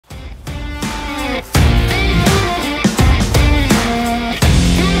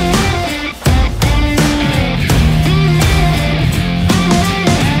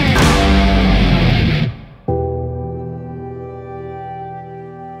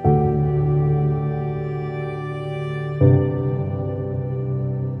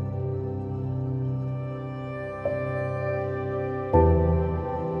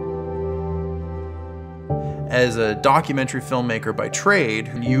As a documentary filmmaker by trade,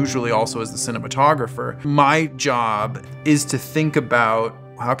 and usually also as the cinematographer, my job is to think about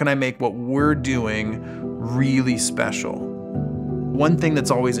how can I make what we're doing really special. One thing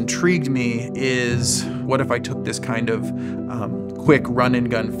that's always intrigued me is, what if I took this kind of quick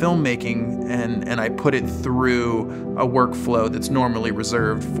run-and-gun filmmaking and I put it through a workflow that's normally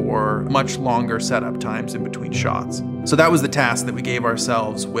reserved for much longer setup times in between shots. So that was the task that we gave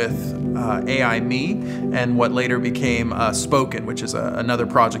ourselves with AI Me, and what later became Spoken, which is another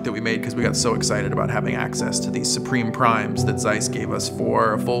project that we made because we got so excited about having access to these Supreme Primes that ZEISS gave us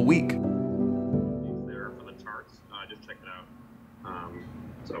for a full week.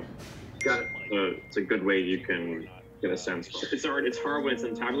 It's a good way you can get a sense. It's hard when it's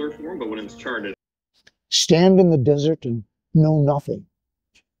in tabular form, but when it's charted. Stand in the desert and know nothing.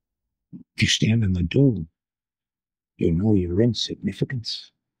 If you stand in the dune, you know your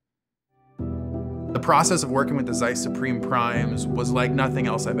insignificance. The process of working with the ZEISS Supreme Primes was like nothing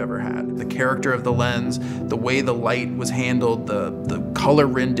else I've ever had. The character of the lens, the way the light was handled, the color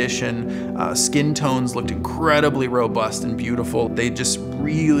rendition, skin tones looked incredibly robust and beautiful. They just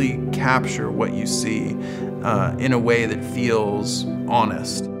really capture what you see in a way that feels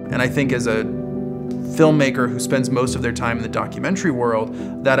honest. And I think as a filmmaker who spends most of their time in the documentary world,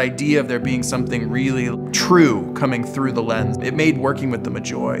 that idea of there being something really true coming through the lens, it made working with them a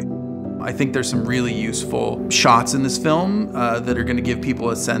joy. I think there's some really useful shots in this film that are going to give people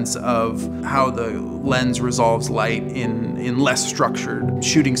a sense of how the lens resolves light in less structured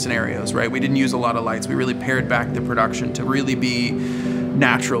shooting scenarios, right? We didn't use a lot of lights. We really pared back the production to really be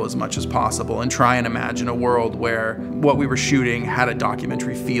natural as much as possible and try and imagine a world where what we were shooting had a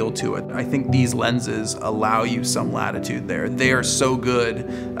documentary feel to it. I think these lenses allow you some latitude there. They are so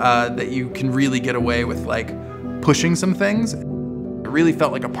good that you can really get away with like pushing some things. It really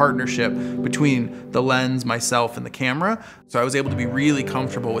felt like a partnership between the lens, myself, and the camera. So I was able to be really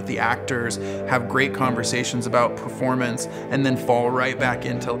comfortable with the actors, have great conversations about performance, and then fall right back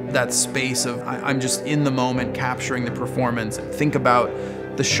into that space of I'm just in the moment capturing the performance. Think about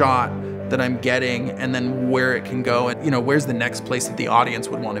the shot that I'm getting and then where it can go and, you know, where's the next place that the audience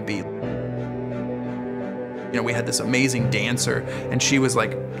would want to be. You know, we had this amazing dancer and she was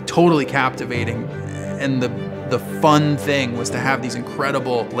like totally captivating, and the fun thing was to have these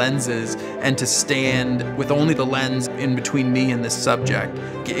incredible lenses and to stand with only the lens in between me and this subject.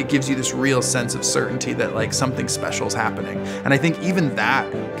 It gives you this real sense of certainty that like something special is happening. And I think even that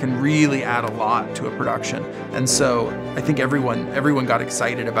can really add a lot to a production. And so I think everyone got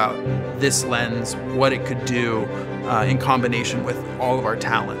excited about this lens, what it could do in combination with all of our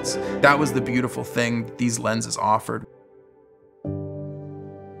talents. That was the beautiful thing these lenses offered.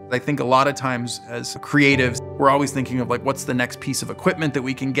 I think a lot of times as creatives, we're always thinking of like, what's the next piece of equipment that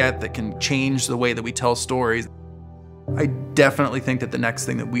we can get that can change the way that we tell stories. I definitely think that the next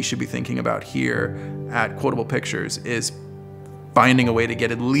thing that we should be thinking about here at Quotable Pictures is finding a way to get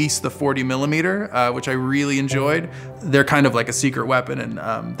at least the 40mm, which I really enjoyed. They're kind of like a secret weapon,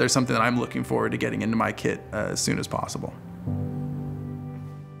 and there's something that I'm looking forward to getting into my kit as soon as possible.